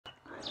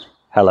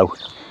Hello.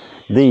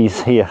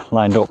 These here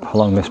lined up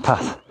along this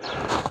path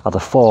are the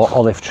 4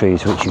 olive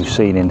trees which you've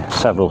seen in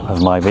several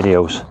of my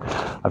videos.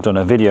 I've done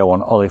a video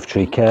on olive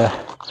tree care,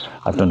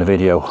 I've done a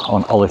video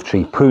on olive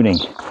tree pruning,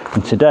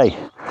 and today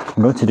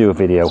I'm going to do a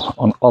video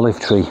on olive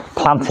tree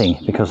planting,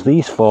 because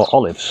these 4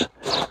 olives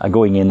are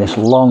going in this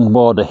long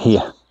border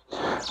here,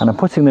 and I'm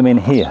putting them in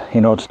here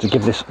in order to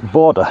give this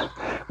border,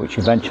 which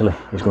eventually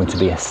is going to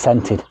be a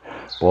scented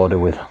border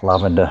with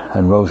lavender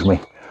and rosemary,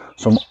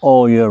 some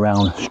all year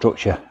round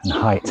structure and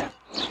height.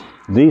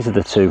 These are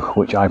the 2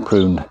 which I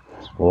pruned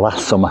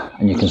last summer,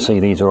 and you can see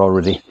these are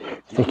already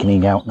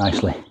thickening out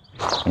nicely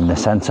in the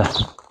centre.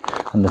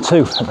 And the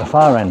 2 at the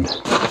far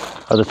end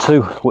are the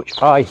 2 which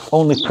I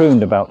only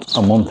pruned about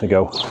a month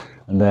ago,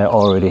 and they're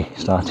already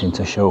starting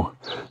to show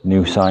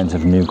new signs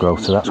of new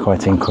growth, so that's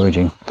quite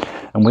encouraging.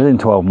 And within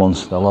 12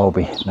 months they'll all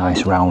be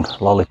nice round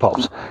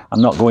lollipops.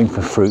 I'm not going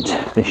for fruit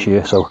this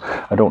year, so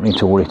I don't need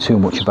to worry too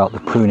much about the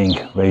pruning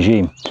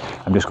regime.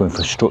 I'm just going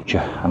for structure,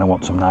 and I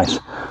want some nice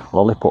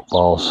lollipop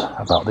balls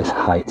about this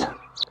height.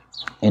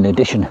 In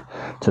addition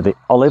to the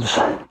olives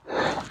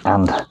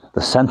and the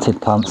scented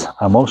plants,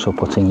 I'm also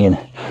putting in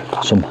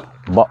some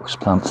box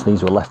plants.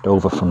 These were left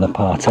over from the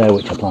parterre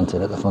which I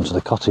planted at the front of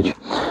the cottage.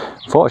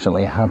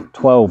 Fortunately I had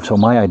 12, so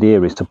my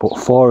idea is to put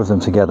 4 of them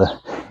together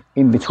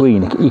in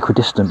between,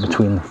 equidistant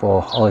between the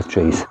 4 olive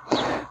trees,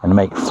 and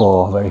make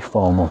 4 very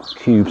formal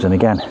cubes. And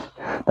again,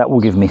 that will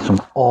give me some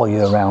all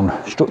year round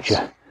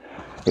structure.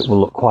 It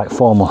will look quite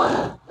formal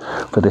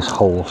for this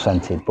whole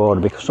scented border,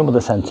 because some of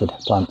the scented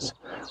plants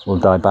will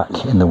die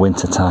back in the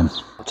winter time.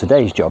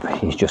 Today's job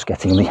is just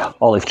getting the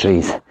olive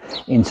trees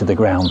into the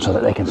ground so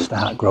that they can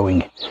start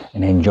growing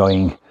and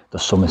enjoying the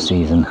summer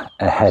season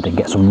ahead, and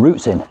get some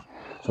roots in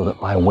so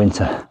that by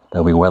winter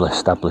they'll be well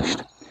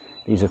established.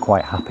 These are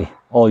quite happy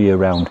all year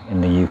round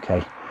in the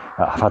UK.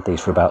 I've had these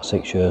for about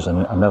 6 years,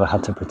 and I've never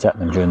had to protect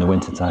them during the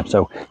winter time.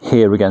 So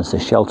here against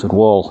this sheltered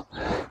wall,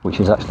 which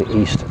is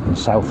actually east and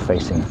south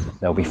facing,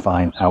 they'll be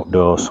fine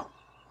outdoors.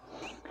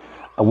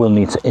 I will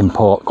need to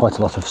import quite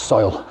a lot of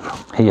soil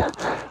here.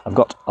 I've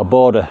got a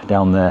border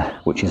down there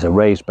which is a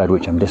raised bed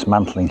which I'm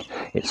dismantling.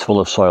 It's full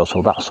of soil,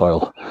 so that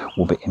soil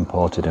will be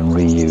imported and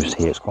reused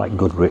here. It's quite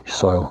good rich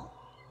soil.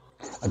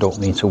 I don't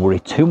need to worry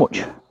too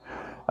much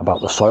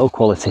about the soil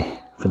quality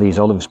for these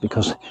olives,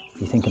 because if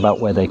you think about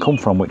where they come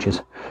from, which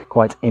is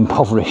quite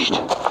impoverished,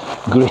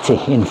 gritty,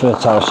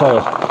 infertile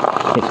soil,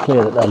 it's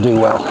clear that they'll do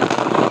well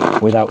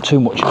without too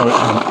much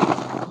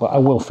nourishment. But I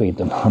will feed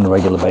them on a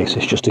regular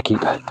basis just to keep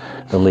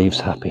the leaves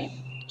happy.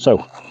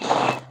 So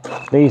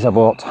these I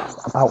bought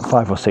about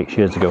 5 or 6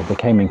 years ago. They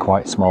came in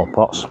quite small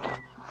pots,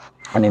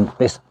 and in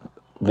this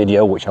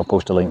video, which I'll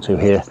post a link to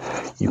here,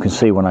 you can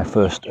see when I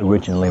first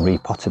originally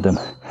repotted them,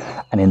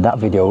 and in that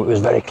video it was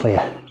very clear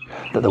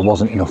that there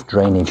wasn't enough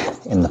drainage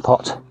in the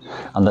pot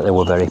and that they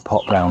were very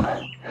pot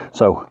brown.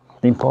 So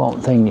the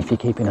important thing if you're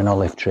keeping an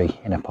olive tree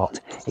in a pot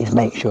is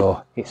make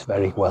sure it's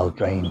very well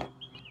drained,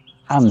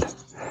 and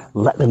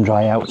let them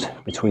dry out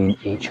between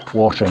each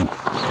watering.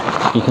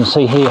 You can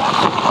see here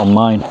on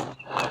mine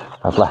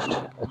I've left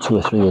a 2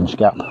 or 3 inch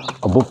gap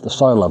above the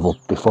soil level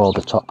before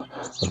the top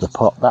of the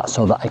pot. That's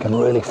so that I can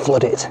really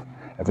flood it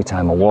every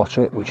time I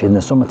water it, which in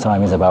the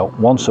summertime is about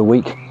once a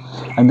week,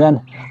 and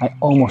then I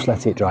almost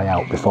let it dry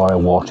out before I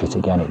water it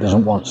again. It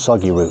doesn't want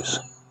soggy roots,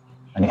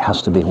 and it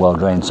has to be well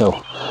drained. So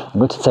I'm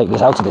going to take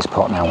this out of this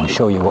pot now and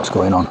show you what's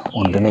going on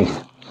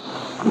underneath.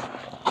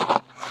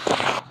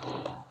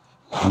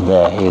 And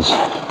there is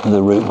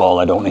the root ball.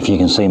 I don't know if you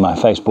can see my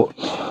face, but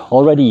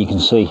already you can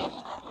see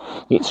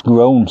it's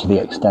grown to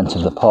the extent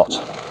of the pot.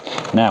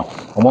 Now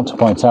I want to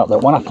point out that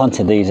when I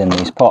planted these in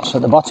these pots,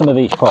 at the bottom of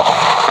each pot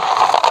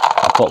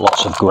I put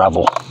lots of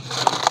gravel.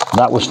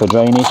 That was for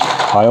drainage.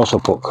 I also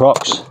put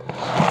crocks,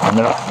 and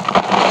there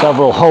are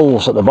several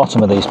holes at the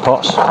bottom of these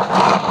pots.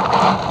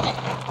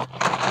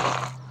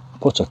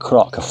 Put a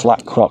crock, a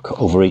flat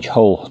crock, over each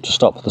hole to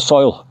stop the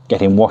soil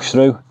getting washed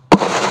through,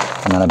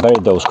 and then I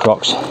buried those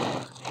crocks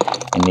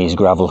in this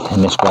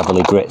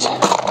gravelly grit.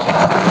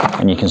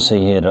 And you can see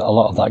here that a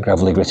lot of that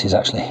gravelly grit is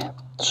actually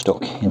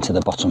stuck into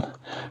the bottom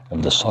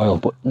of the soil,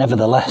 but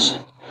nevertheless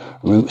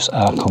roots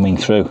are coming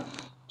through.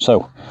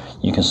 So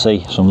you can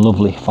see some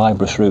lovely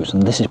fibrous roots,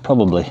 and this is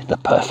probably the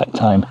perfect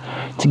time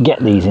to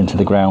get these into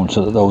the ground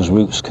so that those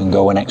roots can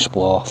go and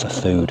explore for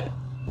food.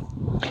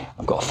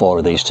 I've got 4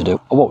 of these to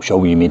do. I won't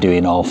show you me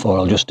doing all 4,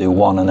 I'll just do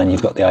 1 and then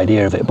you've got the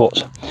idea of it.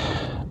 But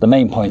the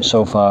main point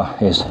so far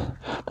is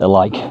they're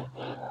like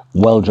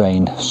well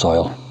drained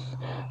soil.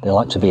 They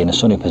like to be in a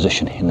sunny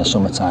position in the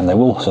summertime. They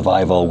will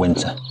survive all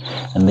winter,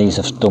 and these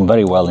have done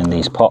very well in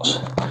these pots.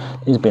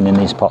 These have been in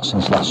these pots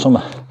since last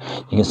summer.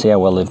 You can see how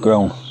well they've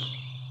grown.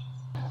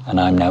 And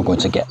I'm now going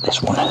to get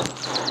this one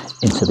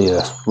into the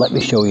earth. Let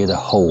me show you the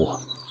hole.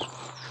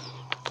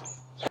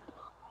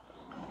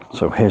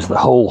 So here's the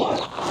hole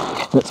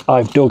that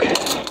I've dug.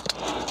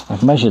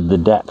 I've measured the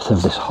depth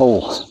of this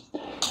hole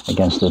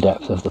against the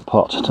depth of the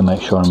pot to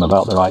make sure I'm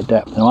about the right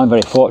depth. Now I'm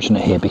very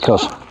fortunate here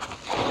because,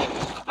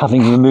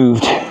 having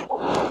removed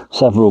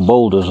several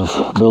boulders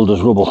of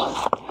builder's rubble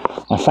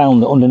I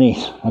found that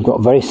underneath I've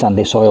got very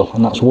sandy soil,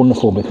 and that's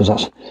wonderful because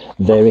that's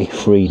very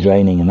free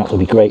draining, and that will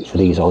be great for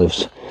these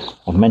olives.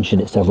 I've mentioned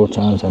it several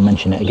times, I'll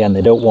mention it again,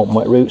 they don't want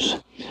wet roots,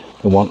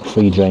 they want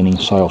free draining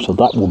soil, so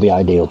that will be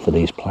ideal for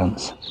these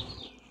plants.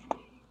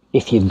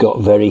 If you've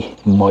got very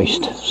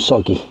moist,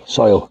 soggy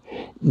soil,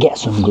 get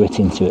some grit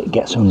into it,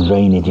 get some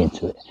drainage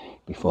into it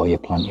before you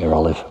plant your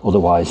olive,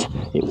 otherwise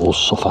it will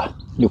suffer.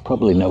 You'll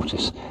probably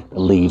notice the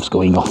leaves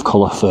going off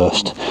colour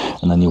first,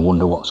 and then you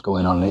wonder what's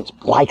going on. It's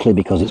likely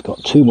because it's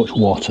got too much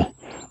water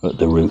at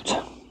the root.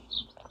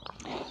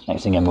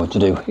 Next thing I'm going to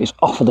do is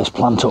offer this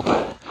plant up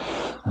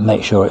and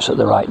make sure it's at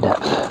the right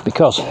depth,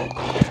 because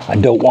I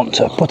don't want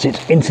to put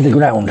it into the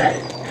ground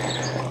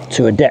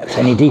to a depth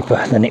any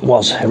deeper than it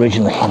was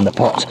originally in the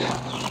pot.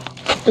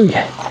 Ooh,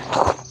 yeah.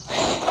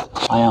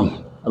 I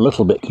am a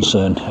little bit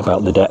concerned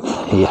about the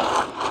depth here.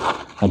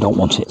 I don't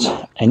want it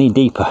any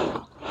deeper,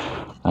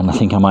 and I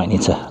think I might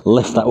need to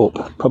lift that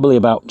up probably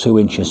about 2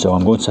 inches. So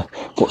I'm going to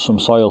put some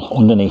soil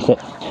underneath it,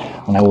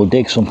 and I will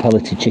dig some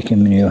pelleted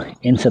chicken manure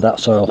into that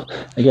soil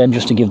again,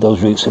 just to give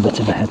those roots a bit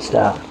of a head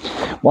start.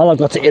 While I've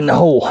got it in the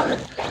hole,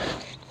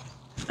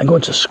 I'm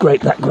going to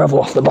scrape that gravel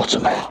off the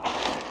bottom,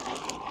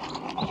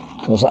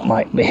 because that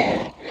might be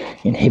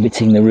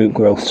inhibiting the root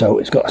growth, so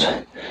it's got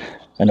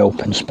an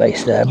open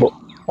space there, but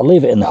I'll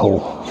leave it in the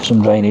hole for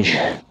some drainage.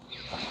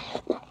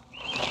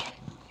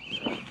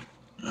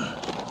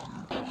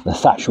 The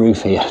thatch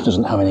roof here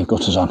doesn't have any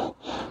gutters on,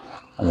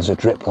 and there's a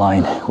drip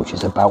line which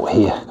is about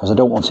here, because I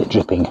don't want it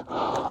dripping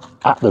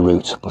at the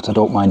root, but I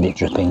don't mind it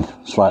dripping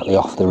slightly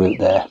off the root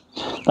there.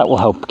 That will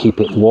help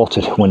keep it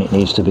watered when it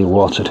needs to be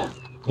watered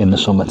in the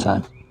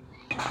summertime,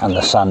 and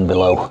the sand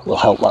below will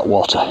help that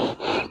water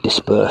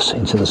disperse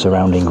into the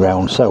surrounding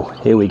ground. So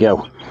here we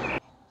go.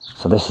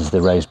 So this is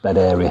the raised bed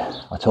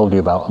area I told you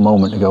about a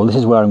moment ago. This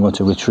is where I'm going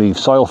to retrieve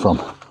soil from.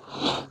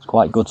 It's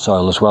quite good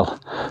soil as well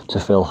to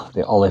fill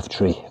the olive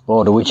tree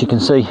border, which you can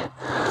see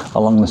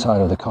along the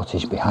side of the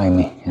cottage behind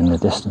me in the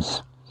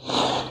distance.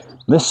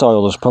 This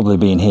soil has probably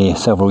been here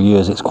several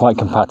years. It's quite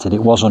compacted.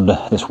 It was under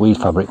this weed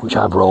fabric, which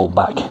I've rolled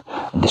back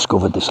and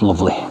discovered this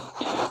lovely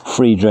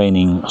free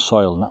draining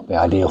soil, and that'd be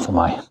ideal for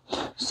my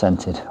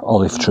scented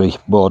olive tree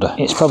border.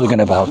 It's probably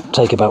going to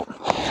take about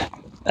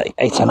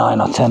 8 or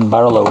 9 or 10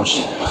 barrow loads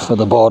for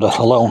the border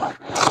alone,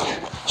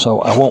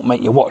 so I won't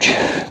make you watch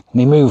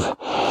me move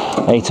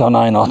 8 or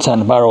 9 or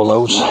 10 barrow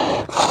loads.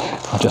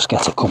 I'll just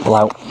get a couple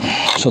out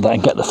so that I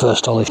can get the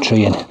first olive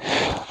tree in,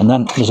 and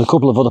then there's a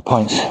couple of other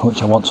points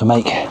which I want to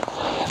make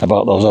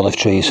about those olive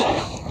trees,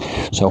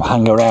 so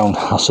hang around,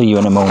 I'll see you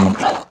in a moment.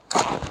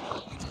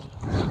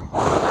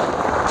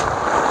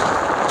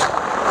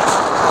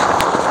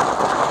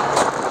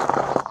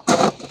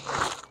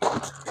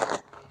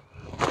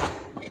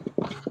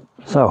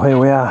 So here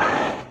we are,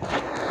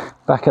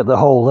 back at the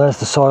hole. There's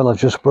the soil I've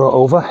just brought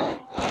over.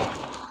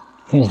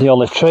 Here's the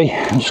olive tree.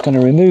 I'm just going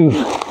to remove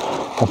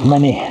as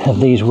many of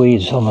these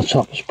weeds on the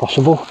top as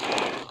possible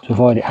to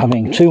avoid it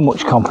having too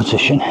much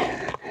competition.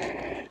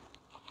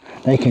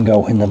 They can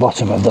go in the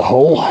bottom of the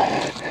hole.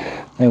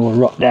 They will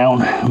rot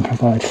down and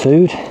provide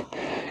food.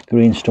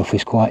 Green stuff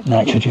is quite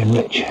nitrogen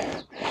rich.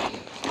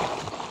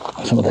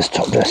 Some of this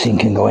top dressing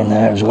can go in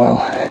there as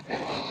well.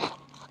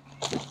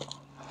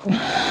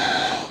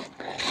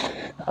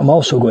 I'm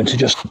also going to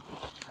just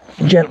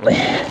gently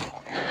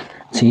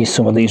tease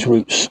some of these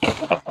roots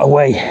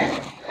away,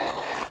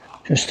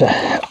 just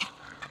to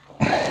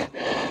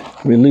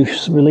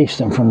release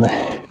them from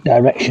the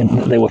direction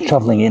that they were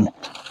travelling in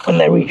when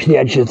they reach the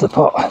edge of the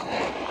pot,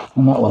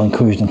 and that will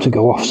encourage them to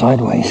go off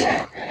sideways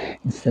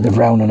instead of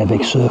round in a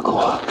big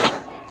circle.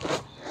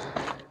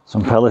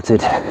 Some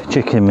pelleted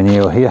chicken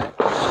manure here.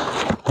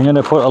 I'm going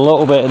to put a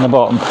little bit in the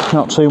bottom,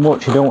 not too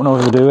much, you don't want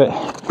to overdo it.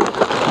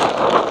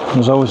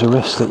 There's always a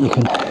risk that you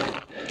can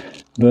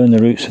burn the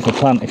roots of the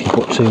plant if you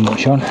put too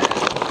much on.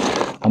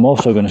 I'm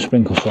also going to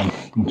sprinkle some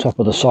on top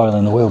of the soil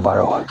in the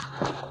wheelbarrow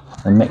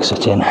and mix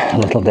it in a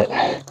little bit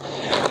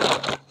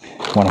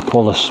when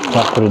I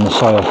start putting the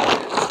soil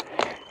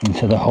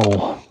into the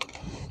hole.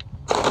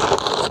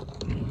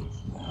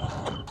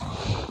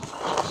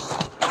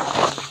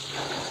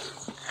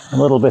 A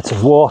little bit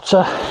of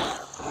water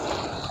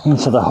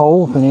into the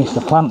hole beneath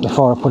the plant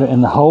before I put it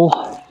in the hole,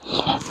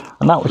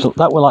 and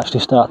that will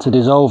actually start to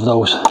dissolve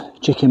those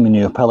chicken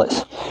manure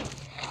pellets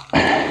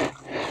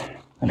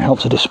and help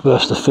to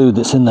disperse the food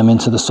that's in them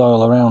into the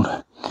soil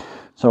around.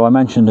 So I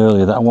mentioned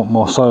earlier that I want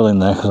more soil in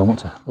there because I want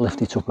to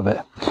lift it up a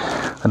bit.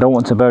 I don't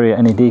want to bury it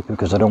any deeper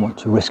because I don't want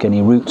to risk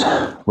any root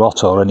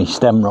rot or any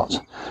stem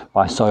rot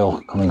by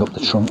soil coming up the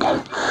trunk.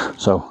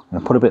 So I'm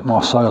going to put a bit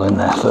more soil in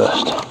there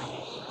first.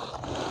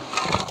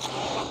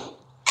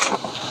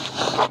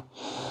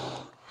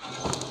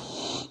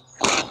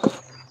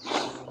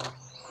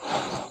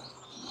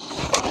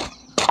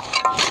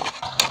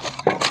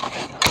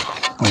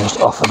 I'll just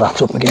offer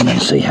that up again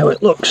and see how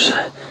it looks.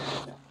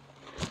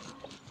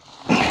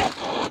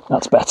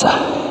 That's better.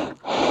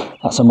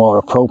 That's a more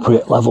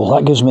appropriate level.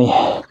 That gives me,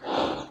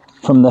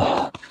 from the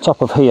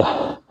top of here,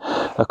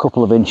 a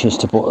couple of inches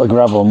to put a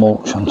gravel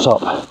mulch on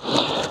top,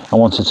 I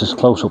want it as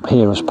close up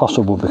here as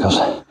possible because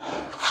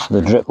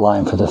the drip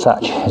line for the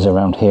thatch is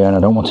around here and I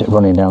don't want it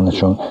running down the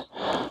trunk.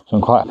 So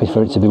I'm quite happy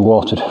for it to be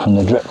watered from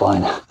the drip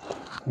line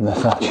in the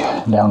thatch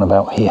down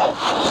about here.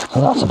 So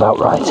that's about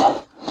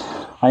right.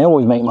 I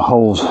always make my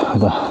holes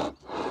with a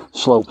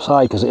slope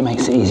side because it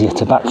makes it easier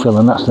to backfill,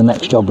 and that's the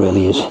next job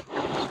really, is I'm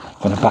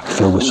going to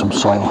backfill with some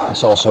soil.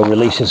 This also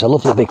releases a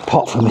lovely big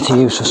pot for me to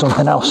use for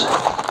something else.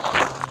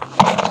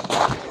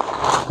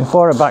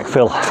 Before I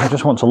backfill, I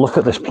just want to look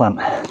at this plant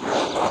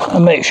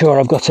and make sure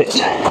I've got it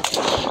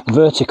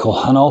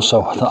vertical and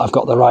also that I've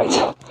got the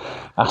right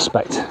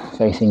aspect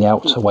facing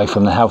out away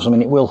from the house. I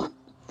mean, it will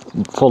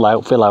fill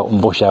out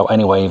and bush out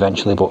anyway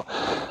eventually, but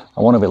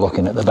I want to be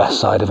looking at the best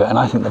side of it, and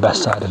I think the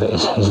best side of it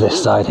is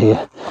this side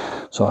here.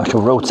 So I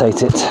shall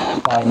rotate it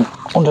by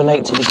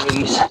 180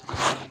 degrees,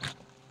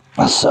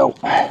 as so.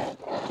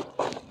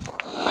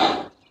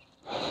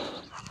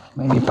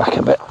 Maybe back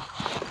a bit.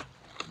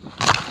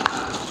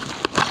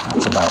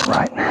 That's about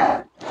right.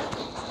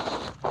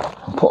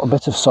 I'll put a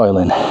bit of soil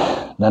in,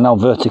 then I'll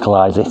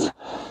verticalise it.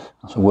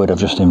 That's a word I've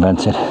just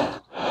invented.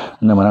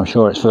 And then when I'm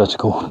sure it's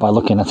vertical, by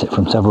looking at it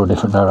from several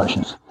different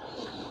directions,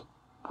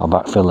 I'll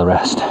backfill the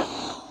rest.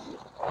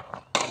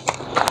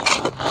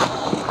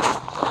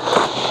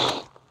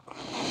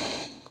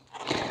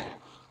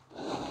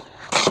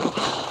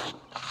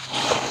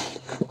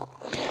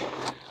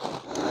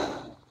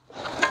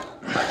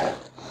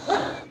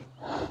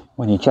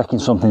 When you're checking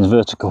something's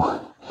vertical,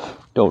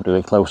 don't do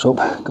it close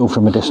up, go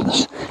from a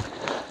distance.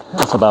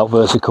 That's about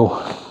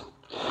vertical.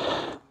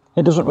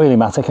 It doesn't really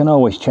matter, I can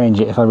always change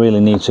it if I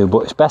really need to, but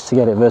it's best to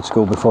get it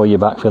vertical before you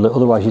backfill it,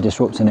 otherwise you're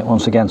disrupting it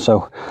once again.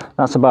 So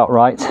that's about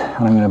right,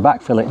 and I'm going to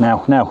backfill it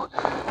now. Now,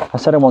 I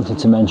said I wanted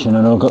to mention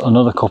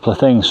another couple of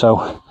things,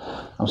 so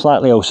I'm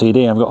slightly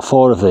OCD. I've got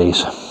 4 of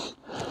these.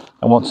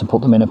 I want to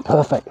put them in a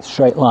perfect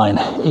straight line,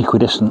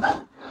 equidistant,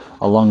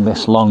 along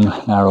this long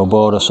narrow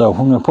border. So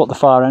I'm going to put the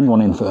far end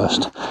one in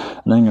first,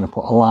 and then I'm going to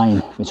put a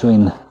line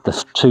between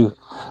the 2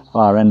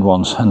 far end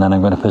ones, and then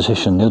I'm going to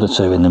position the other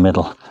 2 in the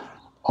middle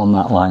on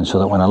that line, so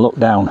that when I look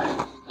down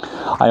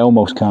I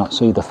almost can't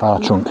see the far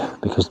trunk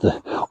because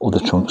the other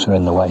trunks are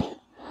in the way,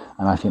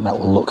 and I think that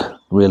will look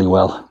really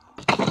well.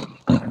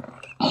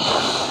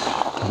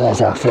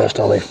 There's our first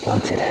olive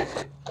planted.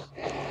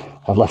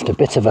 I've left a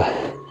bit of a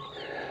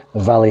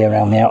valley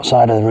around the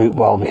outside of the root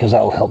ball because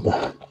that will help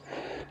the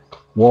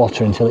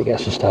water until it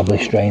gets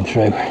established drain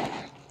through.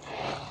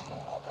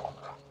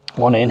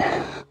 1 in,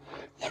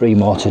 3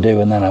 more to do,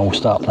 and then I will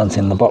start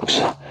planting the box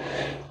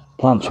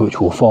plants, which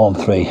will form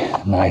 3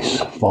 nice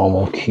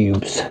formal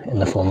cubes in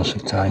the fullness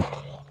of time.